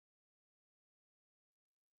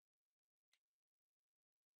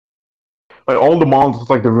Like all the models look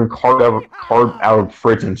like they've been carved out of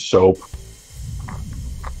fridge soap.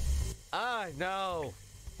 Ah, no.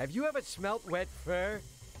 Have you ever smelt wet fur?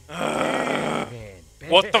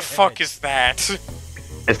 What the fuck is that?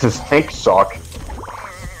 It's a snake sock.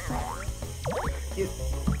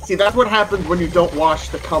 See, that's what happens when you don't wash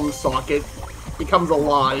the cum socket. It becomes a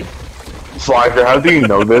lie. Slacker, how do you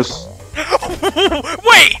know this?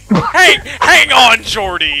 Wait! Hang on,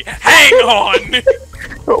 Jordy! Hang on!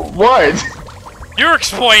 What? You're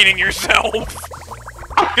explaining yourself!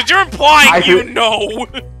 Because you're implying you know!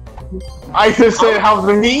 I just said, how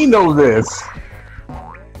does he know this?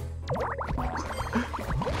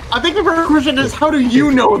 I think the first question is, how do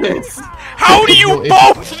you know this? How do you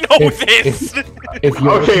both know this? If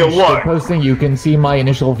you're posting, you can see my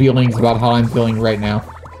initial feelings about how I'm feeling right now.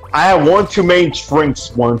 I had one too many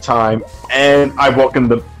drinks one time, and I woke in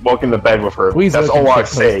the bed with her. Please That's all I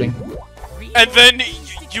say. And then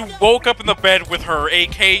you woke up in the bed with her,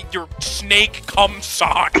 aka your snake cum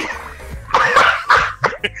sock.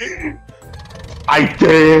 I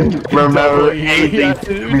didn't remember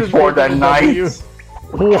anything before that night.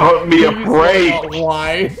 Put me a break.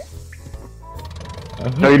 Why?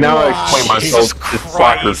 No, now I explain myself. It's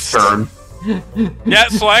Slacker's turn. Yeah,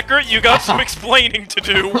 Slacker, you got some explaining to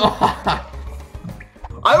do. I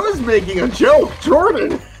was making a joke,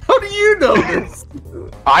 Jordan. How do you know this?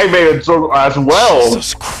 I made a joke as well.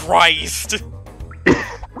 Jesus Christ.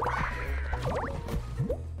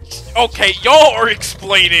 Okay, y'all are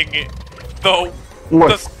explaining, though.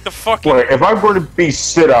 Look, the fucking. Look, if I'm going to be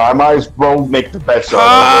Sita, I might as well make the best out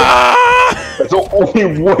of it. That's the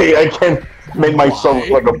only way I can make myself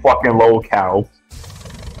look like a fucking low cow.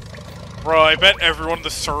 Bro, I bet everyone on the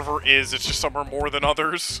server is. It's just some are more than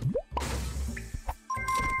others. I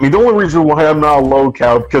mean, the only reason why I'm not a low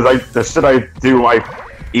cow because the shit I do, I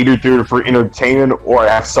either do it for entertainment or I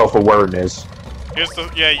have self-awareness.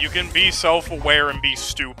 Yeah, you can be self-aware and be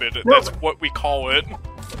stupid. That's what we call it.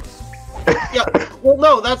 Yeah, well,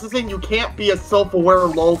 no, that's the thing. You can't be a self-aware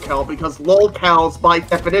lolcow because lolcows, by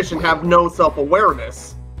definition, have no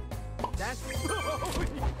self-awareness.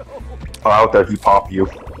 Oh, out there, he pop you.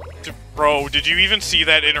 Bro, did you even see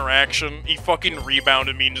that interaction? He fucking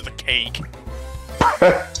rebounded me into the cake.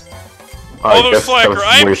 Although, Slacker,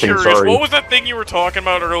 I'm curious, what was that thing you were talking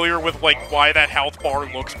about earlier with, like, why that health bar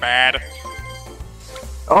looks bad?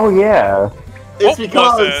 Oh, yeah. It's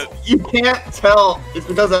because you can't tell. It's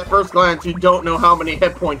because at first glance you don't know how many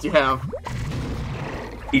hit points you have.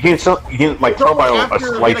 You can like tell by a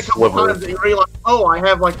slight sliver. You realize, oh, I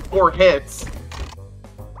have like 4 hits.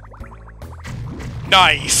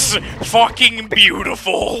 Nice, fucking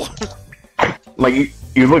beautiful. Like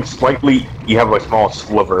you look slightly. You have a small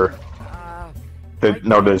sliver. To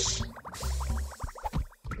notice.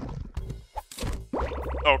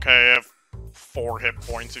 Okay, I have 4 hit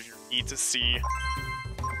points if you need to see.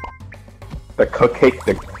 The cupcake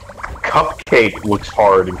looks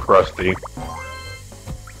hard and crusty.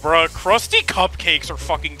 Bruh, crusty cupcakes are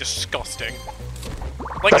fucking disgusting.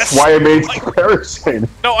 Like that's why I made the comparison.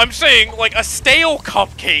 No, I'm saying, like, a stale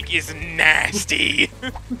cupcake is nasty.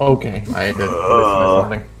 Okay, I had to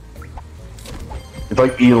something. It's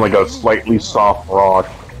like eating like a slightly soft rock.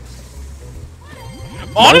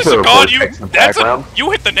 Honest to God, you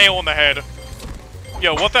hit the nail on the head.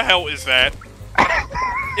 Yo, what the hell is that?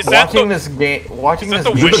 Is watching this game makes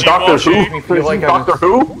me feel like Doctor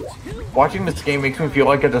Who? Watching this game makes me feel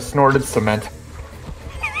like I just snorted cement.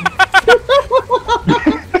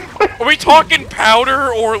 Are we talking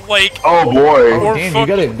powder or like? Oh boy! Oh, damn, you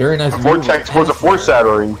got a very nice vortex was a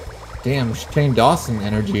foreshadowing. Damn, Shane Dawson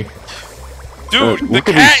energy. Dude, the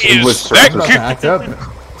cat is back up.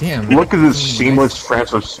 Damn. Look at this seamless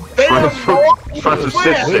transition.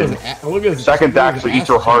 Second to actually eat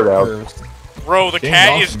your heart out. Bro, the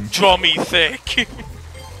cat is chummy thick.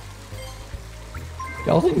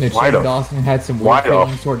 Y'all think that Shane Dawson had some weird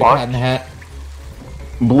feelings toward the Cat in the Hat?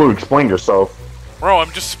 Blue, explain yourself. Bro,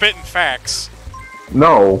 I'm just spitting facts.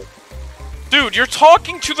 No. Dude, you're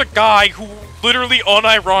talking to the guy who literally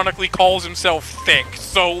unironically calls himself thick,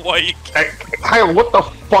 so like... Hey, what the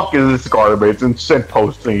fuck is this garbage and shit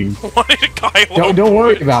posting? What did a guy look Don't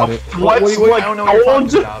worry about it. I don't know what you're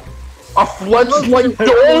talking about. A fletch like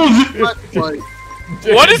gold!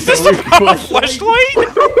 What is this about a fleshlight?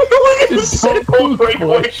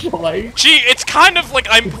 Gee, it's kind of like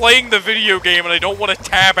I'm playing the video game and I don't want to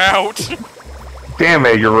tab out. Damn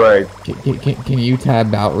it, you're right. Can you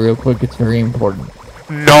tab out real quick? It's very important.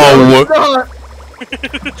 No!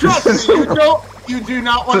 Trust me, you do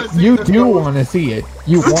not want to see You do want to see it.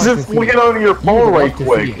 You want to just see look it on your phone right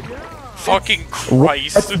quick. Fucking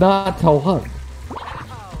Christ. Let's not tell her.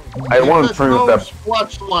 I want to turn that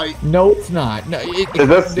flashlight. No, it's not. No,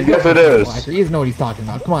 yes, it is. He doesn't know what he's talking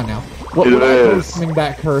about. Come on now. What it is. Coming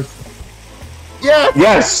back cursed?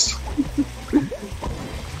 Yes.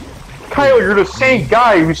 Kyle, you're the same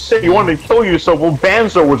guy who said you wanted to kill yourself when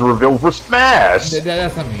Banzo was revealed for Smash.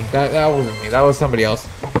 That's not me. That wasn't me. That was somebody else.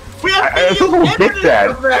 I don't get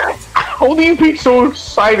that. How do you be so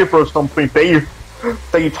excited for something that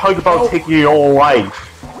you talk about taking your own life?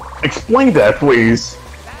 Explain that, please.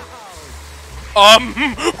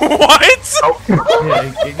 What? Oh.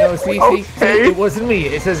 Yeah, no, see, it wasn't me.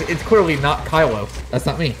 It says it's clearly not Kylo. That's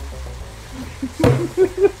not me.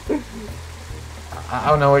 I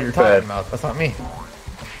don't know what you're talking about. That's not me.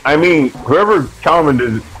 I mean, whoever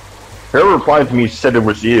replied to me said it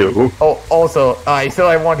was you. Oh, also, I said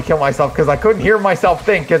I wanted to kill myself because I couldn't hear myself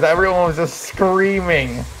think because everyone was just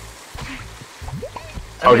screaming.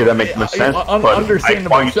 Okay, that makes no sense. But I thought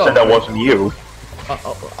you said that wasn't you.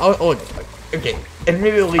 Okay.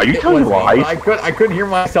 Admittedly, are you telling lies? I couldn't hear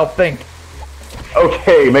myself think.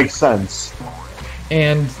 Okay, makes sense.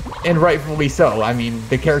 And rightfully so. I mean,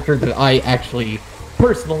 the character that I actually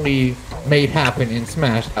personally made happen in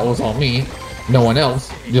Smash, that was all me. No one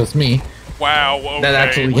else, just me. Wow, okay. That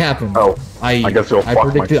actually happened. Oh, I guess I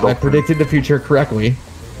predicted the future correctly.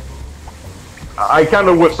 I kind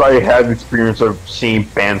of wish I had the experience of seeing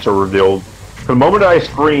Banzo revealed. The moment I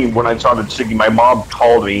screamed when I started singing, my mom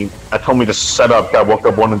called me and told me to shut up. I woke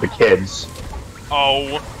up one of the kids.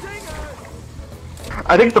 Oh.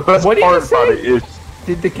 I think the best part about it is...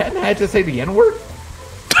 Did the cat have to say the N-word?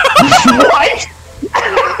 What?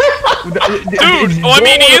 Dude, well, I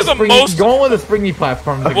mean, he is going with a springy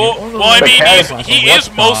platform. Well, I mean, he is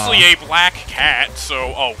mostly a black cat, so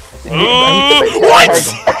what?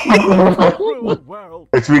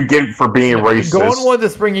 It's we get for being racist. Go on one of the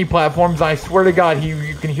springy platforms. I swear to God,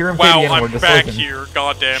 you can hear him say the N-word. I'm back here.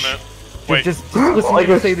 God damn it! Wait, just listen to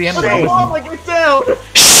him say the N-word.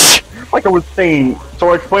 Like I was saying, so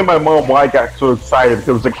I explained to my mom why I got so excited because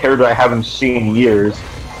it was a character I haven't seen in years,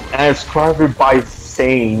 and I described it by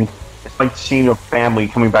saying it's like seeing a family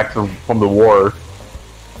coming back from the war.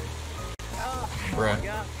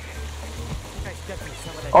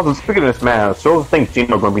 Also, speaking of Smash, so I think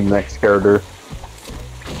Gino's gonna be the next character.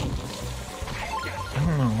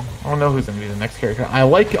 I don't know who's gonna be the next character. I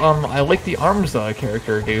like the Arms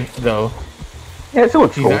character, dude. Though. Yeah, she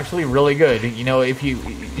looks She's cool. actually really good. You know,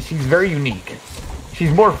 she's very unique.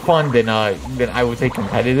 She's more fun than I would say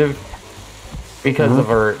competitive because of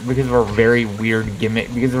her very weird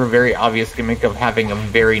gimmick, because of her very obvious gimmick of having a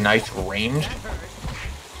very nice range.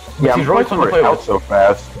 Yeah, she's really fun to play with so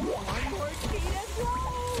fast.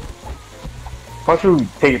 Plus, it would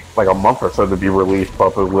take like a month or so to be released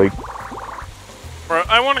properly. Bro,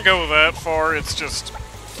 I want to go that far. It's just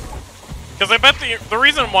because I bet the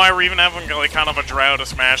reason why we're even having like kind of a drought of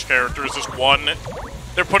Smash characters is one,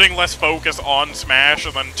 they're putting less focus on Smash,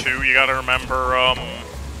 and then two, you gotta remember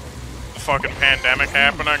the fucking pandemic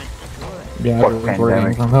happening. Yeah,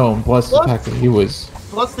 working from home. Plus the fact that he was.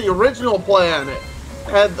 Plus the original plan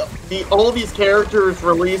had all these characters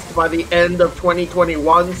released by the end of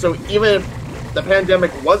 2021. So even if the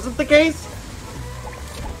pandemic wasn't the case,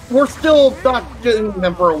 we're still not getting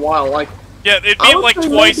them for a while. Like. Yeah, it'd be like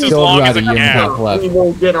twice as long as a gap. We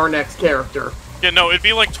won't get our next character. Yeah, no, it'd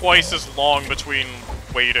be like twice as long between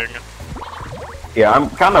waiting. Yeah, I'm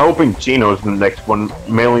kind of hoping Gino's the next one,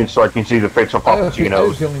 mainly so I can see the face of Gino's. I have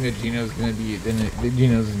a feeling that Gino's gonna be.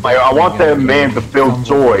 I want that man to feel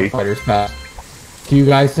joy. Fighters Pass. Do you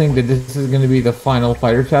guys think that this is going to be the final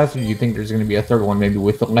Fighters Pass, or do you think there's going to be a third one, maybe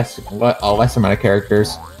with a less amount of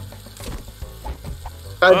characters?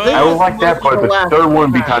 I would like that, but the third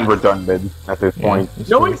one would be kind of redundant at this point.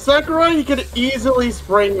 Knowing Sakurai, he could easily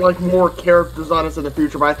spring like more characters on us in the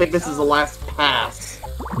future, but I think this is the last pass.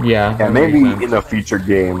 Yeah. Yeah, maybe in a future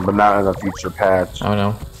game, but not in a future patch. I don't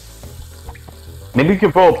know. Maybe you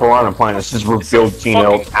can follow Piranha Plant. This is revealed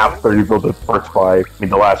Gino after you build the first fight. I mean,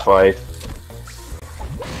 the last fight.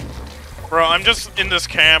 Bro, I'm just in this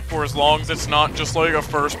camp where as long as it's not just like a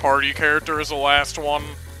first-party character as the last one,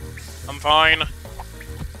 I'm fine.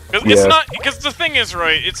 It's not, because the thing is,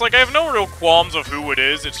 right, it's like I have no real qualms of who it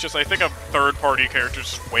is, it's just I think a third-party character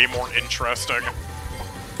is way more interesting.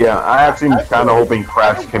 Yeah, I actually kind of hoping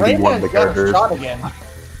Crash can be one of the characters.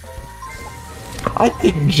 I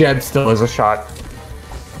think Jed still has a shot.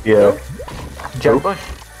 Yeah. Jed Bush,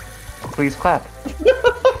 please clap.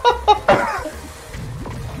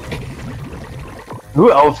 Who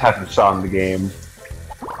else hasn't shot in the game?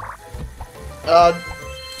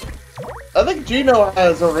 I think Gino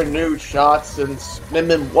has a renewed shot since Min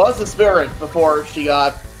Min was a spirit before she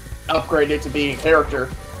got upgraded to being a character.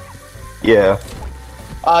 Yeah.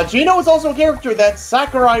 Gino is also a character that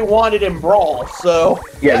Sakurai wanted in Brawl, so...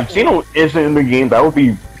 Yeah, if Gino isn't in the game, that would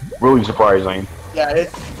be really surprising. Yeah,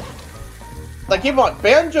 it's... Like, keep on,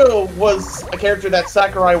 Banjo was a character that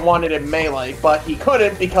Sakurai wanted in Melee, but he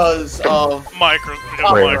couldn't because of...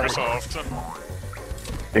 Microsoft.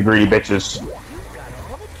 The greedy bitches.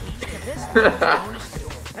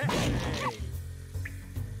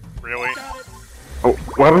 Really? Oh,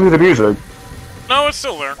 what happened to the music? No, it's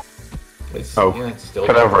still there. It's, Oh, yeah, it's still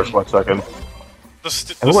cut out for a split second. The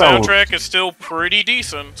soundtrack is still pretty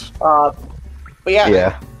decent. But yeah,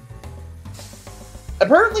 Yeah.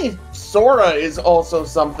 apparently Sora is also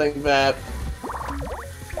something that...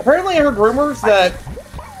 Apparently I heard rumors that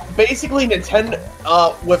basically Nintendo,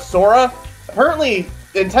 with Sora, apparently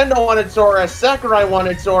Nintendo wanted Sora, Sakurai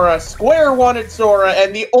wanted Sora, Square wanted Sora,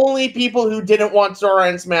 and the only people who didn't want Sora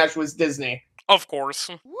in Smash was Disney. Of course.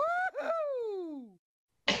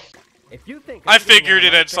 If you think I figured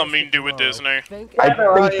it had something to do with Disney. I think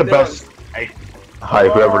the best... Hi,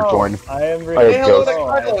 whoever joined. I am Hey, Hey, hello, Ghost.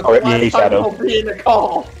 Nicardo. Oh, The last yeah, time Shadow. you'll be in the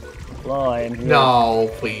call. Hello, I am here. No,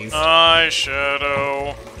 please. Hi,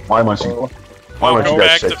 Shadow. Why must you Welcome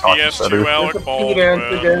back guys to say talk PS2, better? Alec Pete Ants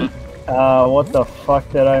Baldwin. again. What the fuck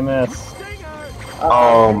did I miss?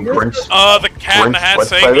 Prince. The cat in the hat Prince,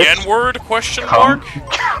 saying the what's N-word, question Cum, mark?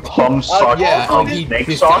 cum sock, yeah, snake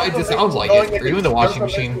it sock. just sounds like it. Are you in the washing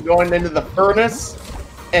machine? Going into the furnace,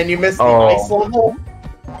 and you missed the Oh. ice level.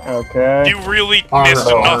 Okay. You really Alright. missed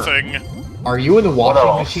nothing. Are you in the washing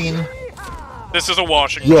else? machine? This is a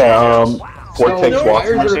washing Yeah, machine. Vortex So, washing why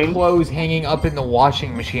are there machine. clothes hanging up in the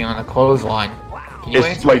washing machine on a clothesline? Can you It's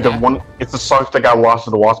answer like the that? one. It's the socks that got lost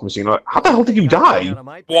in the washing machine. How the hell did you die?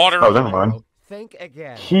 Water. Oh, never mind. Think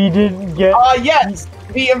again. He didn't get. Yes,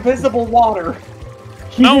 the invisible water.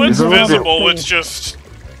 He No, didn't it's Is it get visible, anything. it's just...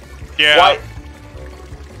 Yeah. Why?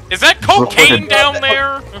 Is that looks like cocaine a- down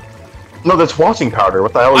there? No, that's washing powder.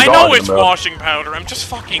 What the hell are I you know talking it's about? washing powder, I'm just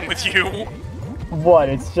fucking with you. What?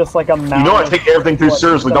 It's just like a mountain. You know I take everything too what,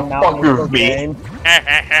 seriously. just a Don't mountain fuck of with me. cocaine?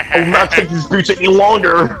 I will not take these boots any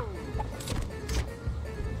longer.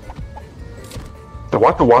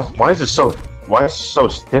 Why is it so? Why is it so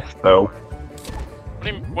stiff though?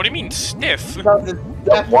 What do you mean stiff? Because it's The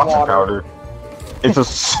death washing water. powder. It's a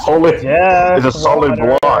solid. Yeah. It's a solid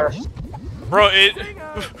block. Bro, it...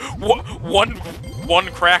 One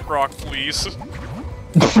crack rock, please.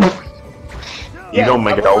 You don't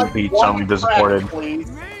make it. I I would would be like one soundly disappointed. crack, please.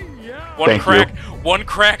 Thank you. One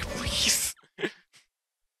crack, please.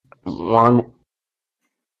 One.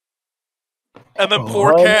 And then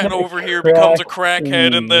poor One cat over here becomes a crack,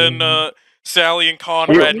 crackhead, and then Sally and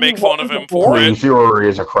Conrad make fun of him for it. Please, you already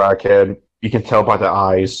is a crackhead. You can tell by the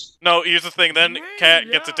eyes. No, here's the thing. Then Cat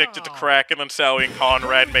gets addicted to crack, and then Sally and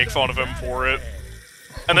Conrad make fun of him for it.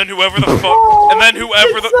 And then whoever the fuck, and then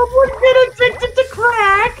whoever Did the, someone get addicted to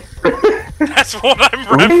crack? that's what I'm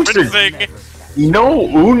Who names their- referencing. You know,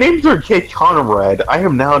 who named their kid Conrad? I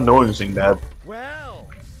am now noticing that. Well,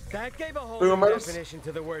 that gave a whole Boomers. definition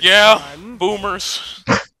to the word Yeah, fun. boomers.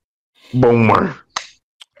 Boomer.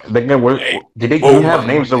 Did they even have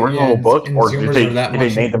names in the original book, and or did Zoomers they, are that did they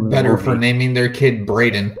much name them in the better for movie? naming their kid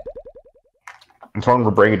Brayden. It's wrong for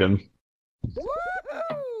Braden.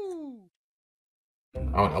 Woo!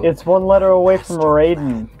 Oh no. It's one letter away from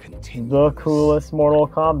Raiden, the coolest Mortal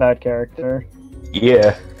Kombat character.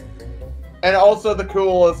 Yeah. And also the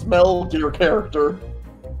coolest Metal Gear character.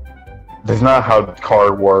 That's not how the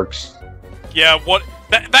car works. Yeah, what?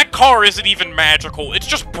 That car isn't even magical. It's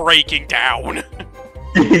just breaking down.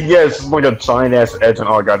 Yes, it's like a giant ass edge and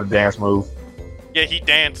I got a dance move. Yeah, he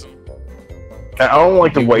dancing. I don't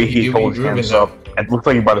like the way he You holds ruined hands it. up. It looks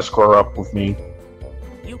like he's about to square up with me.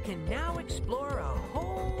 You can now explore a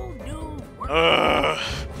whole new world.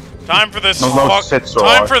 Time for this. No, sit so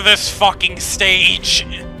time hard. for this fucking stage.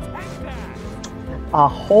 A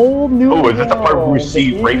whole new Oh, is that the part where we world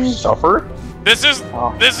see in- Rafe suffer? This is,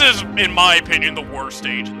 Oh. this is, in my opinion, the worst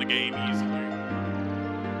stage in the game. Easy.